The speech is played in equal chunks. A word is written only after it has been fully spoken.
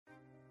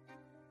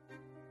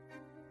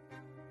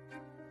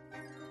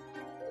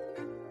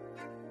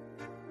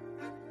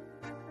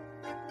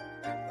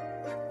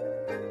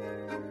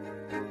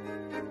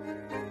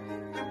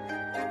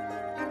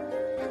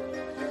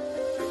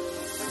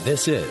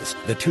This is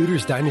the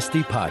Tudors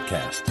Dynasty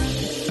Podcast.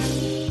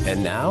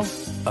 And now,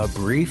 A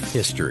Brief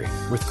History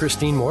with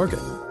Christine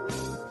Morgan.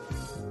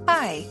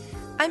 Hi,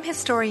 I'm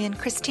historian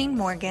Christine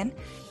Morgan,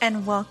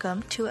 and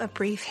welcome to A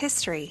Brief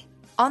History.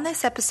 On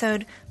this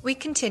episode, we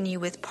continue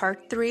with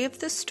part 3 of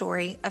the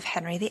story of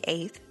Henry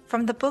VIII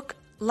from the book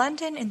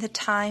London in the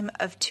Time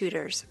of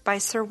Tudors by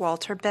Sir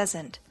Walter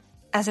Besant.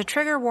 As a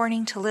trigger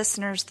warning to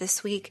listeners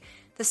this week,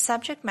 the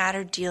subject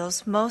matter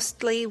deals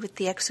mostly with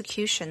the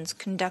executions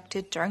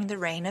conducted during the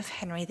reign of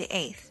Henry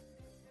VIII.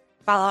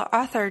 While our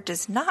author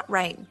does not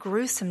write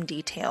gruesome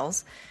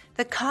details,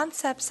 the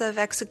concepts of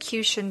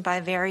execution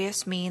by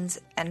various means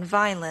and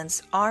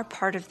violence are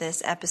part of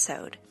this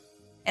episode.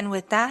 And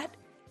with that,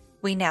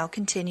 we now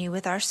continue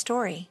with our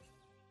story.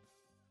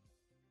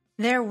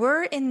 There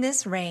were in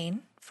this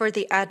reign, for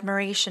the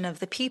admiration of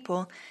the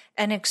people,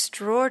 an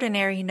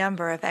extraordinary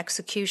number of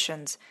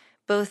executions,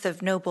 both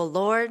of noble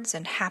lords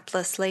and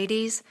hapless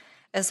ladies,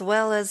 as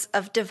well as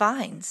of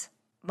divines,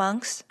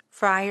 monks,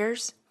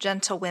 friars,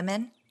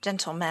 gentlewomen,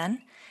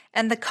 gentlemen,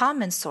 and the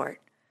common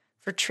sort,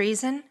 for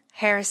treason,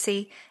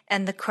 heresy,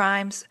 and the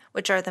crimes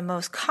which are the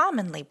most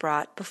commonly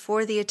brought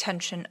before the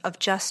attention of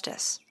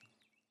justice.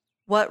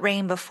 What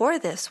reign before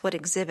this would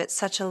exhibit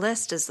such a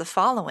list as the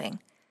following: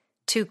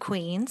 2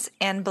 queens,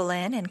 Anne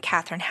Boleyn and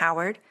Catherine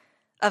Howard;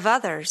 of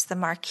others, the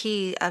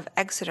Marquis of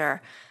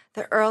Exeter,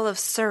 the Earl of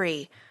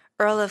Surrey,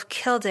 Earl of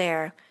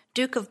Kildare,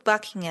 Duke of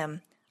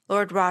Buckingham,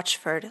 Lord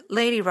Rochford,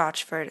 Lady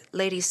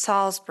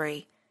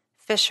Salisbury,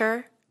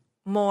 Fisher,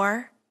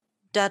 More,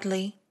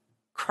 Dudley,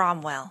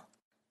 Cromwell.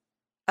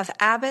 Of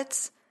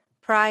abbots,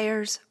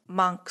 priors,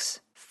 monks,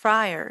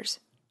 friars,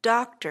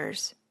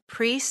 doctors,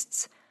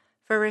 priests,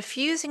 for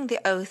refusing the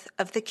oath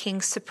of the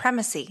king's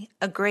supremacy,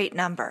 a great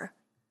number.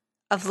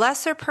 Of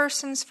lesser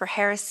persons for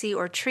heresy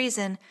or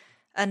treason,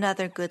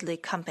 another goodly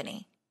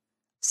company.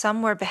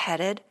 Some were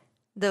beheaded,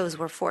 those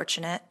were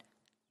fortunate.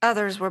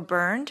 Others were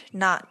burned,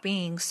 not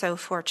being so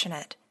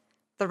fortunate.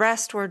 The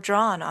rest were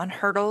drawn on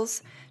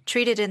hurdles,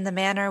 treated in the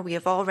manner we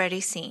have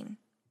already seen.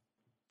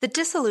 The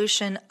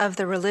dissolution of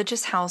the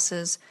religious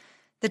houses,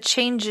 the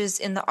changes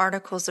in the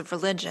articles of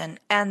religion,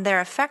 and their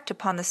effect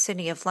upon the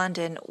city of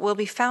London will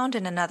be found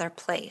in another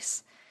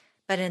place.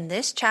 But in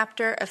this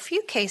chapter, a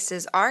few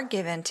cases are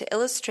given to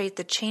illustrate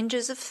the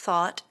changes of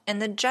thought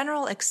and the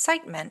general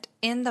excitement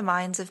in the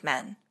minds of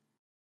men.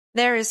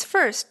 There is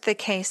first the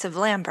case of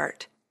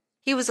Lambert.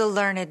 He was a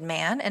learned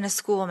man and a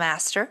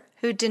schoolmaster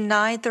who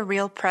denied the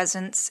real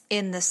presence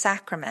in the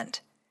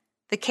sacrament.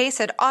 The case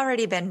had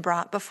already been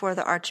brought before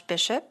the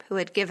archbishop, who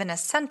had given a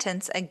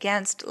sentence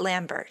against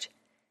Lambert.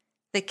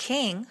 The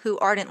king, who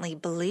ardently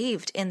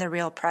believed in the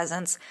real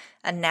presence,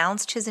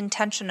 announced his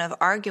intention of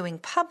arguing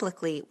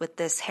publicly with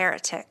this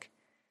heretic.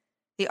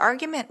 The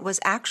argument was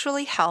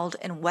actually held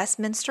in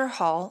Westminster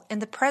Hall in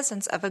the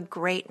presence of a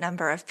great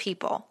number of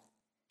people.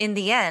 In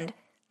the end,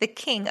 the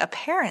king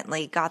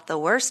apparently got the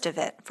worst of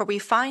it, for we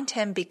find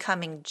him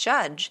becoming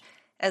judge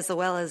as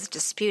well as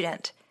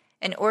disputant,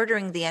 and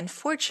ordering the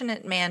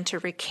unfortunate man to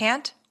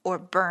recant or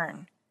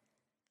burn.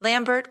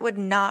 Lambert would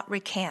not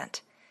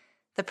recant.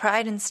 The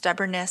pride and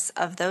stubbornness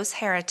of those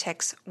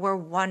heretics were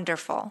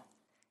wonderful.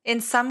 In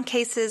some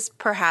cases,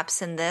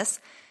 perhaps in this,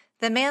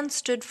 the man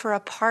stood for a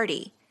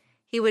party.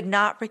 He would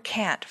not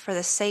recant for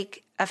the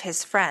sake of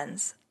his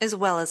friends, as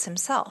well as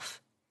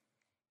himself.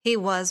 He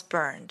was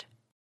burned.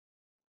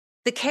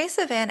 The case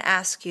of Anne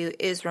Askew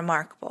is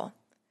remarkable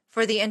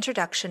for the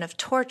introduction of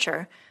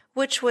torture,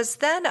 which was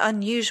then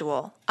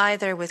unusual,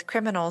 either with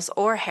criminals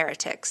or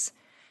heretics.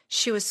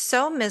 She was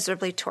so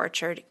miserably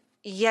tortured,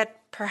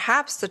 yet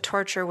perhaps the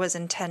torture was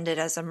intended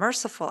as a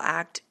merciful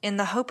act in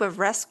the hope of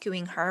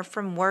rescuing her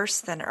from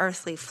worse than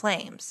earthly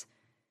flames.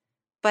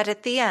 But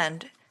at the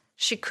end,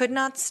 she could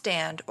not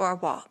stand or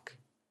walk.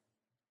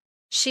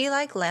 She,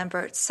 like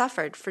Lambert,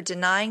 suffered for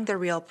denying the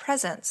real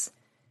presence.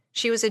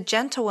 She was a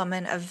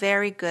gentlewoman of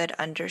very good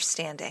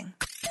understanding.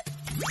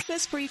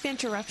 This brief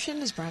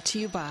interruption is brought to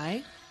you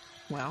by,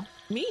 well,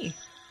 me.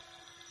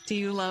 Do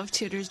you love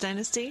Tudors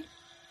Dynasty?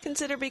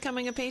 Consider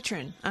becoming a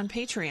patron on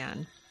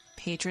Patreon.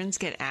 Patrons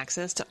get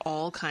access to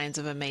all kinds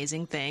of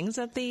amazing things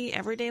that the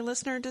everyday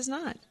listener does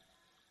not.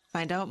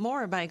 Find out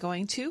more by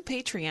going to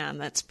Patreon.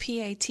 That's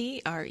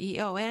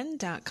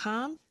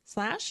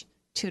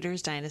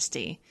patreon.com/Tudors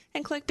Dynasty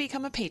and click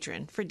Become a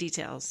Patron for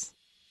details.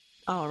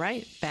 All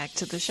right, back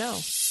to the show.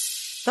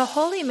 The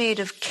Holy Maid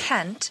of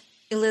Kent,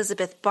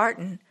 Elizabeth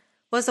Barton,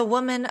 was a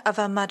woman of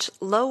a much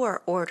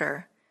lower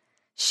order.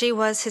 She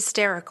was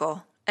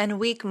hysterical and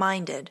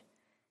weak-minded.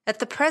 At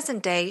the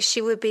present day,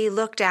 she would be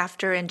looked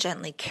after and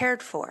gently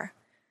cared for.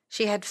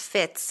 She had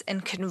fits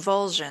and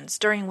convulsions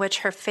during which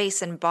her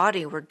face and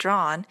body were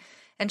drawn,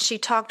 and she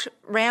talked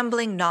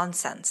rambling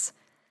nonsense.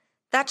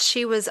 That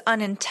she was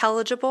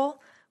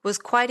unintelligible was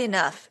quite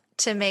enough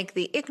to make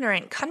the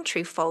ignorant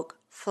country folk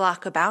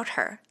flock about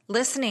her,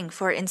 listening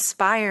for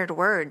inspired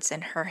words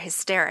in her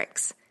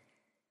hysterics.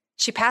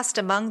 She passed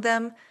among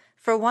them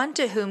for one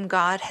to whom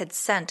God had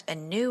sent a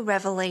new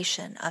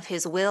revelation of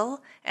his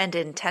will and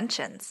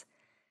intentions.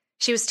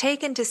 She was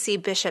taken to see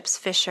Bishops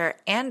Fisher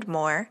and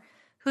Moore,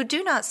 who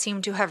do not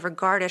seem to have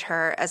regarded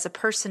her as a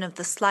person of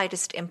the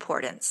slightest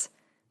importance.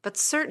 But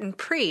certain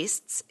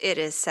priests, it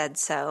is said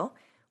so,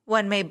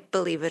 one may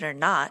believe it or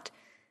not,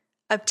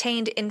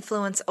 obtained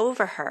influence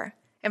over her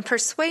and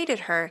persuaded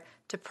her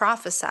to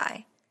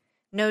prophesy.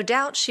 No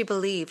doubt she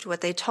believed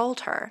what they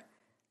told her,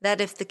 that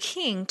if the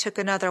king took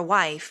another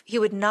wife, he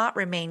would not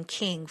remain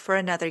king for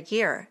another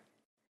year.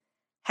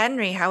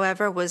 Henry,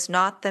 however, was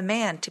not the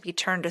man to be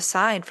turned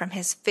aside from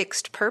his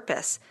fixed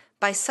purpose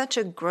by such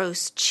a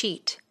gross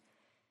cheat.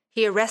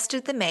 He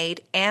arrested the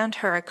maid and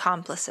her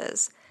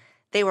accomplices.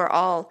 They were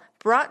all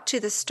brought to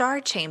the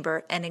Star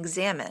Chamber and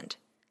examined.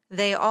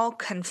 They all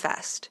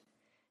confessed.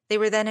 They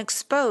were then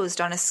exposed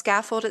on a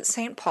scaffold at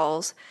St.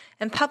 Paul's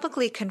and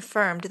publicly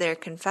confirmed their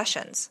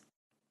confessions.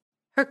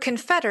 Her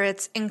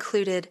confederates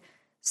included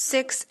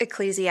 6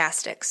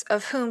 ecclesiastics,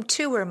 of whom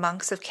 2 were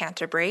monks of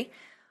Canterbury,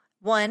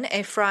 1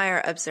 a friar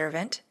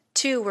observant,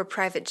 2 were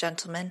private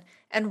gentlemen,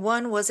 and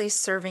 1 was a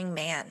serving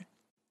man.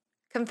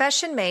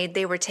 Confession made,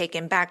 they were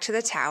taken back to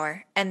the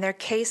Tower, and their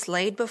case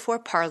laid before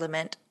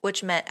Parliament,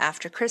 which met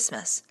after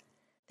Christmas.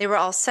 They were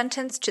all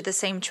sentenced to the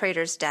same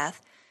traitor's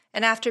death,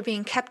 and after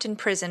being kept in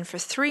prison for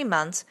 3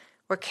 months,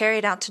 were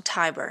carried out to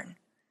Tyburn.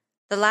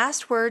 The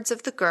last words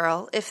of the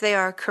girl, if they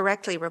are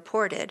correctly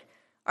reported,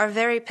 are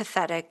very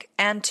pathetic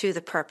and to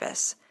the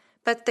purpose,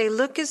 but they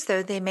look as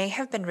though they may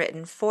have been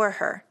written for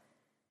her.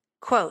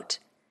 Quote,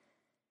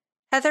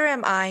 "Hither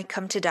am I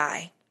come to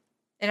die,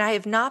 and I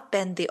have not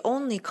been the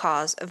only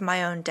cause of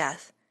my own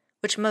death,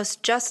 which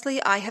most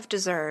justly I have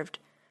deserved,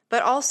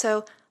 but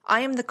also I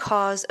am the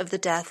cause of the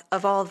death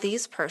of all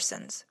these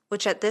persons,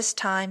 which at this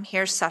time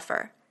here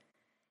suffer.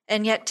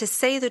 And yet, to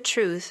say the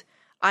truth,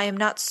 I am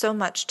not so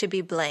much to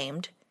be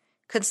blamed,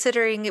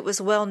 considering it was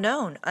well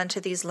known unto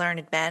these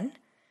learned men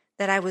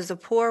that I was a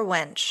poor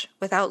wench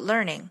without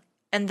learning,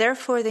 and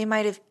therefore they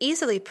might have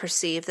easily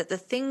perceived that the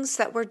things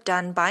that were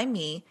done by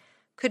me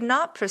could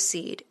not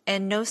proceed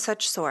in no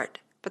such sort,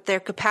 but their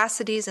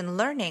capacities and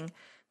learning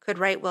could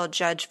right well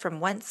judge from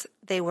whence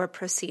they were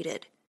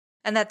proceeded,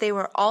 and that they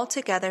were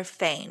altogether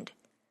feigned.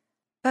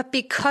 But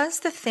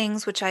because the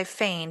things which I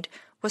feigned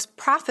was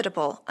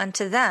profitable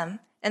unto them,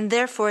 and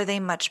therefore they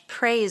much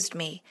praised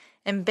me,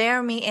 and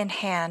bare me in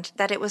hand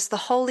that it was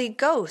the Holy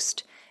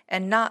Ghost,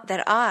 and not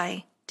that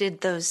I did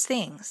those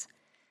things.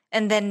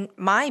 And then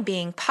my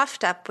being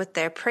puffed up with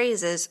their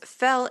praises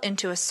fell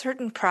into a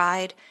certain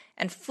pride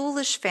and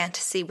foolish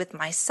fantasy with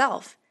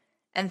myself,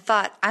 and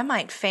thought I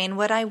might feign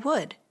what I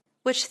would,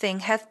 which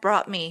thing hath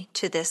brought me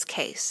to this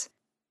case.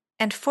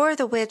 And for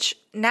the which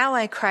now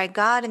I cry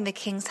God and the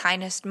King's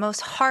Highness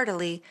most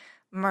heartily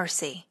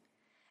mercy,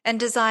 and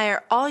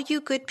desire all you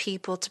good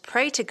people to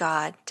pray to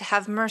God to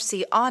have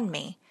mercy on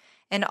me,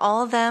 and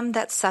all them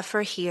that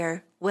suffer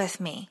here with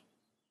me."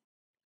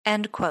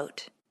 End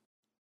quote.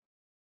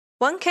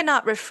 One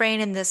cannot refrain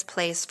in this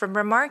place from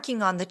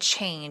remarking on the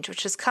change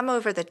which has come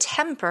over the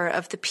temper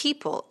of the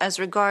people as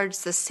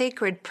regards the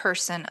sacred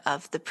person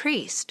of the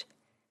priest.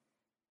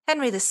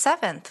 Henry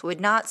VII would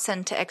not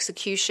send to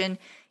execution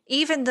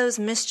even those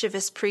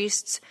mischievous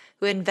priests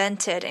who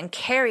invented and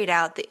carried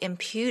out the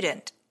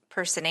impudent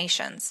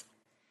personations.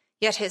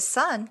 Yet his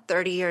son,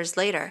 30 years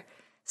later,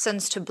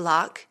 sends to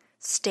block,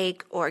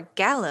 stake, or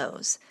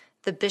gallows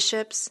the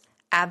bishops,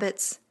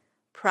 abbots,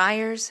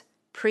 priors,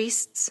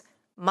 priests,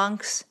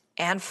 monks,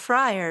 and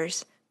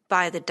friars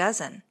by the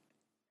dozen.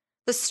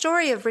 The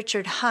story of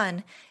Richard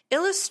Hunn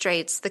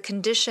illustrates the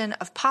condition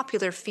of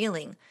popular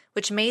feeling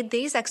which made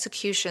these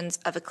executions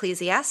of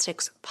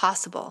ecclesiastics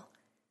possible.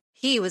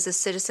 He was a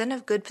citizen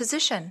of good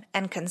position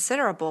and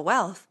considerable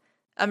wealth.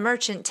 A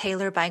merchant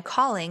tailor by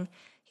calling,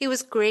 he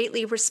was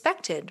greatly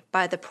respected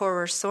by the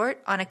poorer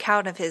sort on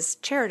account of his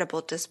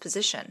charitable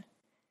disposition.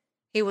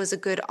 He was a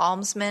good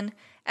almsman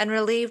and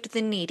relieved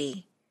the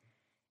needy.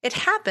 It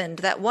happened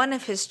that one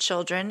of his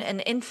children,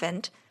 an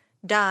infant,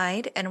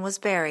 died and was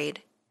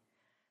buried.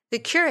 The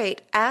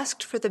curate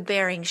asked for the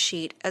burying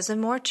sheet as a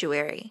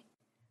mortuary.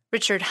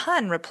 Richard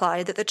Hunn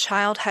replied that the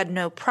child had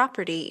no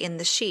property in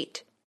the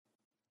sheet.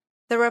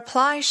 The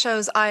reply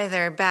shows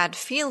either bad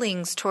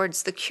feelings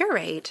towards the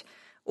curate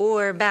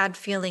or bad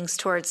feelings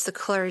towards the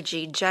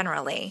clergy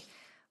generally.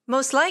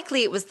 Most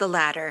likely it was the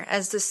latter,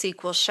 as the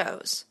sequel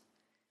shows.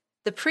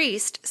 The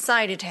priest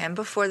cited him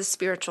before the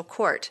spiritual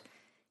court.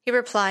 He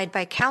replied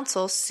by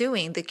counsel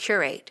suing the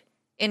curate.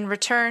 In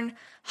return,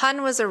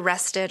 Hunn was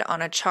arrested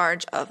on a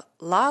charge of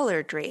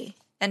lollardry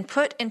and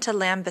put into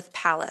Lambeth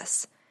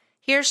Palace.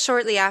 Here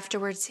shortly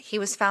afterwards he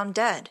was found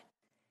dead.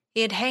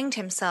 He had hanged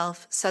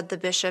himself, said the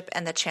bishop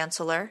and the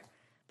chancellor,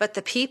 but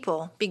the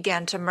people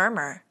began to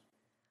murmur.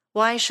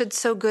 Why should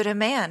so good a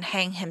man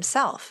hang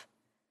himself?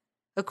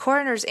 A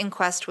coroner's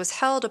inquest was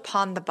held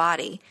upon the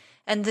body,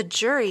 and the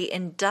jury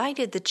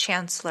indicted the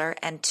chancellor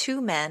and 2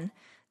 men,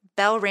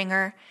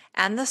 bell-ringer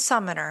and the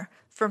summoner,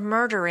 for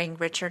murdering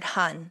Richard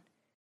Hunn.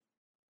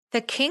 The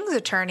king's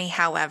attorney,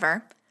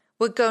 however,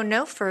 would go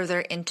no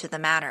further into the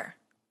matter.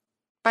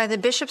 By the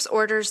bishop's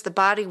orders, the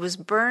body was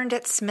burned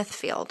at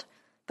Smithfield,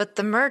 but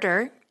the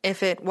murder,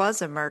 if it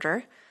was a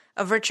murder,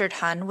 of Richard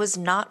Hunn was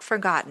not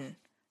forgotten,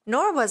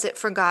 nor was it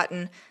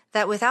forgotten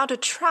that without a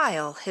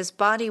trial his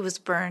body was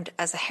burned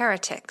as a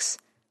heretic's.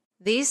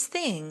 These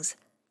things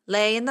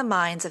lay in the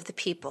minds of the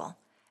people,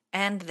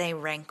 and they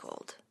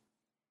rankled.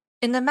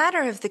 In the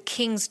matter of the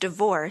king's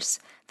divorce,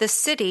 the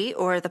city,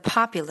 or the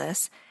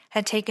populace,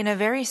 had taken a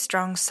very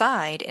strong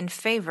side in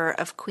favor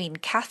of Queen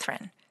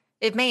Catherine.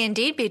 It may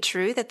indeed be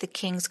true that the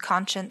king's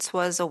conscience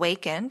was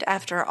awakened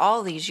after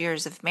all these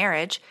years of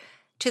marriage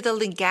to the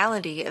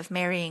legality of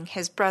marrying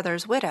his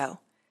brother's widow.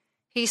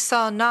 He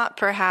saw not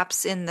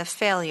perhaps in the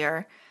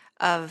failure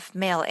of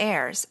male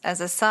heirs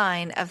as a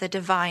sign of the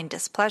divine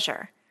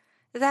displeasure.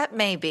 That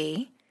may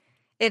be.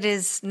 It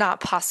is not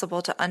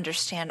possible to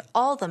understand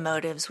all the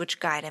motives which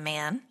guide a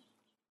man.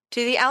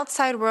 To the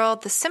outside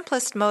world, the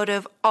simplest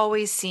motive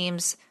always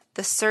seems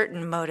the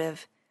certain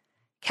motive.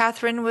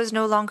 Catherine was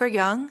no longer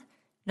young,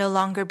 no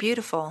longer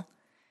beautiful.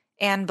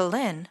 Anne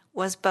Boleyn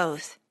was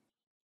both.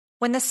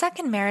 When the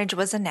second marriage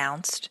was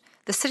announced,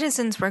 the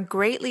citizens were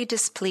greatly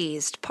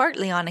displeased,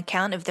 partly on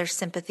account of their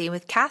sympathy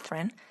with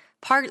Catherine,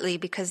 partly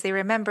because they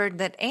remembered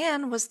that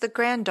Anne was the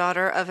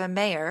granddaughter of a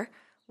mayor,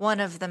 one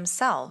of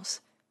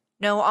themselves.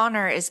 No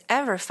honor is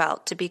ever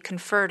felt to be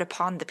conferred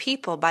upon the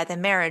people by the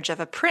marriage of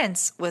a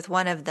prince with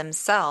one of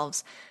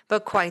themselves,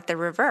 but quite the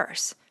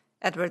reverse.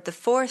 Edward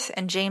IV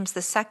and James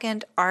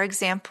II are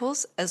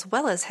examples, as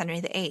well as Henry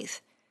VIII.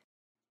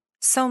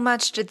 So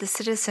much did the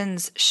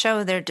citizens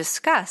show their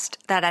disgust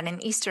that at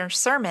an Easter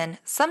sermon,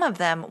 some of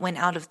them went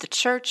out of the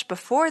church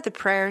before the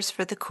prayers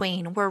for the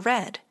Queen were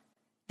read.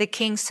 The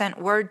king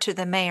sent word to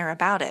the mayor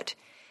about it.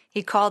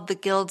 He called the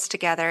guilds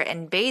together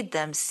and bade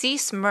them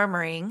cease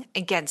murmuring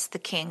against the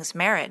king's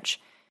marriage.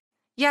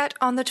 Yet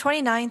on the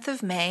 29th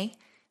of May,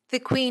 the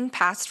Queen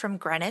passed from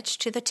Greenwich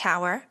to the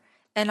Tower,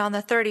 and on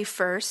the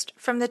 31st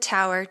from the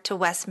Tower to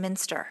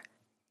Westminster.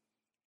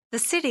 The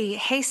city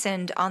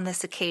hastened on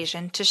this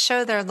occasion to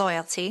show their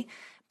loyalty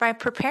by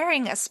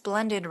preparing a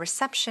splendid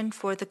reception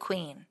for the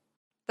Queen.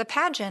 The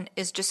pageant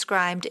is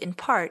described in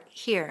part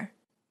here.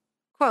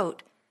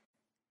 Quote,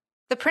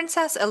 "The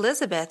Princess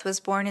Elizabeth was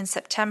born in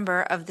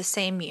September of the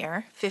same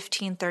year,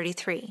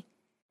 1533.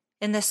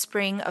 In the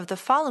spring of the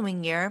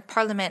following year,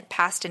 Parliament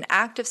passed an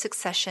act of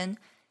succession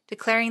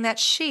declaring that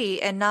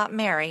she, and not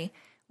Mary,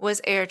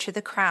 was heir to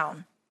the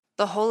crown.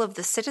 The whole of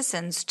the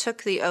citizens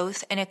took the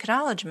oath in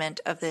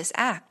acknowledgment of this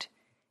act.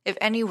 If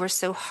any were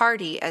so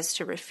hardy as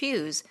to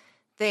refuse,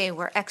 they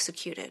were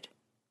executed."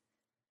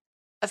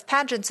 Of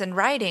pageants and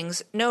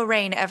writings, no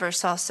reign ever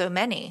saw so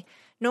many,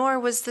 nor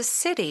was the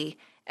city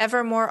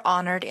ever more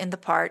honored in the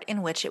part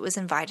in which it was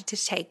invited to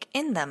take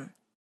in them.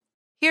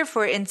 Here,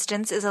 for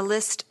instance, is a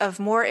list of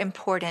more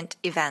important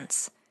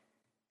events: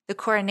 the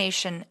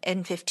coronation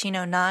in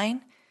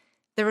 1509,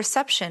 the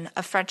reception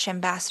of French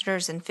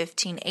ambassadors in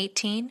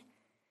 1518,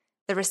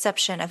 the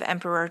reception of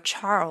Emperor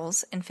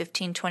Charles in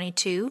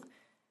 1522,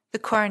 the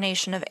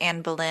coronation of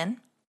Anne Boleyn,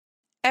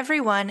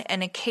 every one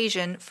an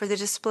occasion for the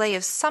display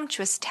of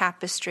sumptuous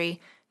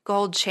tapestry,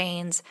 gold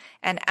chains,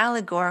 and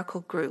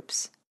allegorical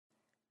groups.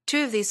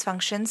 Two of these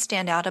functions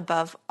stand out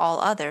above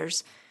all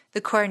others,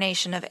 the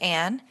coronation of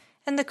Anne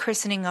and the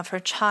christening of her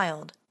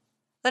child.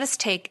 Let us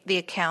take the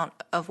account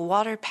of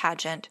water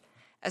pageant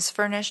as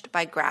furnished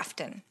by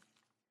Grafton.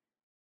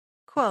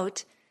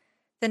 Quote,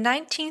 "The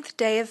 19th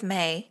day of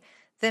May,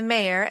 the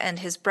mayor and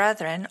his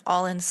brethren,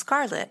 all in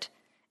scarlet,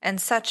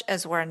 and such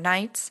as were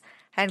knights,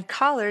 had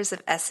collars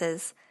of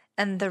esses,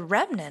 and the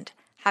remnant,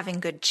 having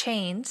good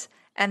chains,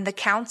 and the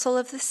council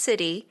of the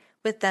city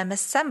with them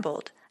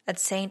assembled at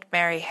St.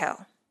 Mary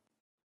Hill.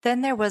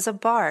 Then there was a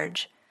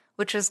barge,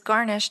 which was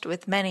garnished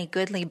with many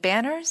goodly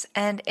banners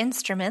and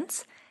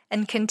instruments,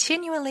 and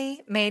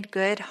continually made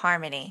good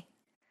harmony.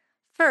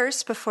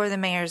 First, before the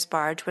mayor's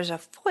barge was a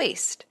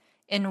foist,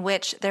 in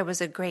which there was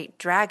a great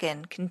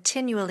dragon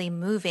continually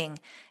moving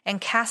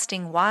and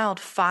casting wild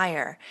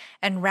fire,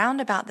 and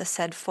round about the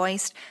said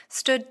foist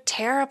stood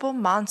terrible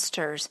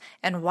monsters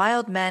and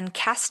wild men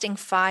casting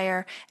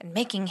fire and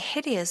making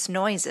hideous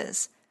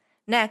noises.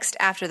 Next,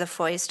 after the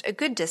foist, a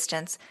good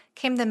distance,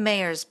 came the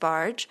mayor's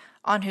barge,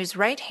 on whose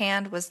right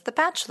hand was the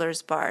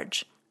bachelor's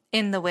barge,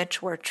 in the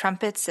which were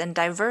trumpets and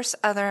divers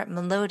other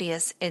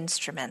melodious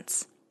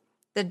instruments.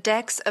 The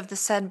decks of the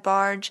said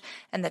barge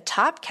and the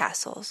top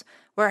castles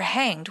were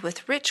hanged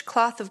with rich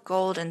cloth of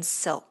gold and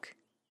silk.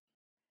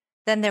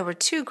 Then there were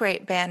two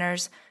great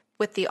banners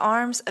with the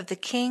arms of the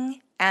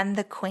king and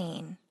the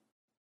queen.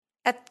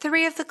 At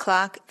 3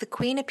 o'clock the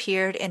queen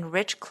appeared in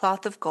rich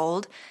cloth of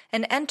gold,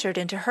 and entered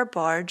into her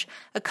barge,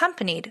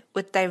 accompanied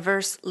with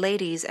divers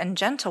ladies and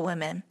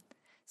gentlewomen,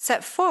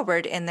 set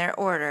forward in their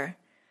order,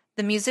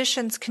 the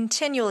musicians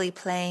continually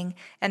playing,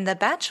 and the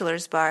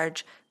bachelor's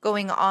barge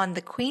going on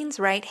the queen's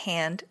right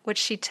hand, which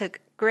she took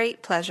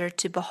great pleasure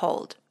to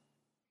behold.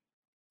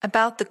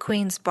 About the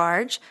queen's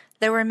barge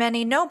there were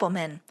many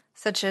noblemen,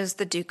 such as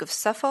the Duke of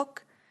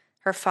Suffolk,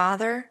 her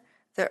father,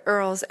 the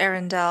Earls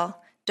Arundel,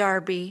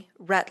 Derby,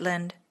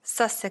 Rutland,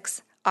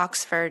 Sussex,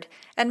 Oxford,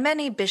 and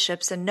many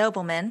bishops and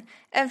noblemen,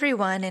 every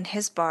one in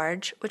his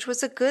barge, which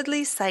was a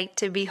goodly sight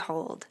to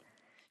behold.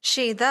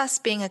 She, thus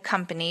being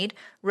accompanied,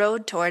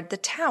 rode toward the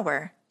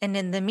tower, and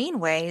in the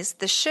meanways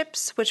the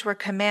ships which were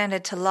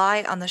commanded to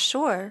lie on the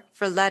shore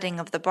for letting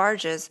of the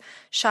barges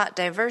shot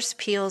divers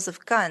peals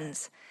of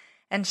guns.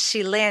 And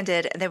she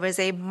landed, and there was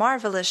a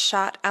marvellous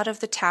shot out of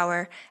the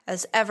tower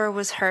as ever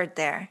was heard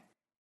there.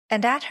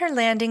 And at her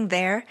landing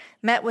there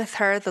met with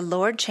her the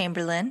Lord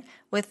Chamberlain,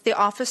 with the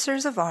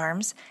officers of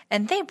arms,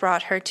 and they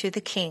brought her to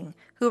the king,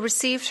 who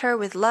received her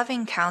with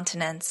loving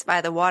countenance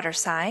by the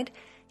waterside.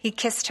 He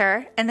kissed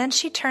her, and then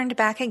she turned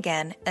back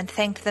again, and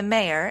thanked the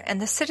mayor and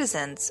the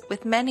citizens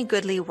with many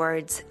goodly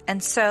words,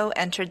 and so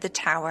entered the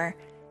tower.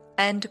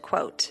 End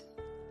quote.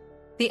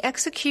 The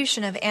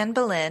execution of Anne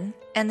Boleyn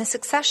and the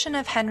succession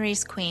of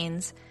Henry's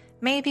queens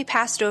may be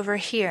passed over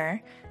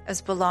here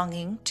as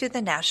belonging to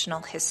the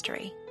national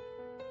history.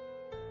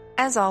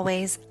 As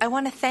always, I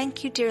want to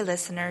thank you, dear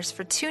listeners,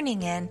 for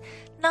tuning in,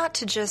 not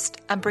to just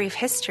A Brief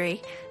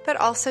History, but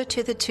also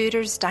to the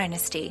Tudors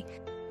dynasty.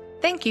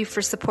 Thank you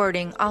for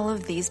supporting all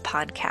of these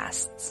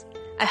podcasts.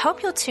 I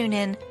hope you'll tune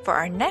in for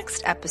our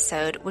next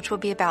episode, which will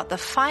be about the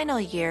final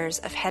years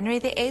of Henry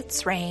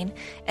VIII's reign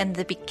and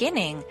the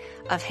beginning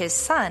of his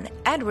son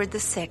Edward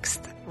VI's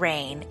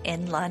reign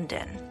in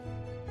London.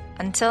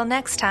 Until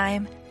next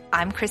time,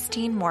 I'm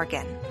Christine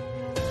Morgan.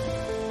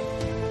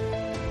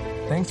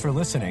 Thanks for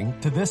listening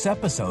to this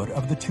episode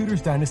of the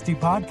Tudors Dynasty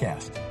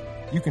Podcast.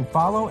 You can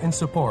follow and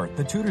support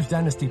the Tudors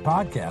Dynasty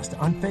Podcast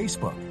on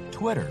Facebook,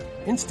 Twitter,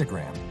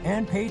 Instagram,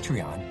 and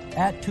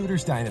Patreon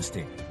 @Tudors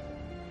Dynasty.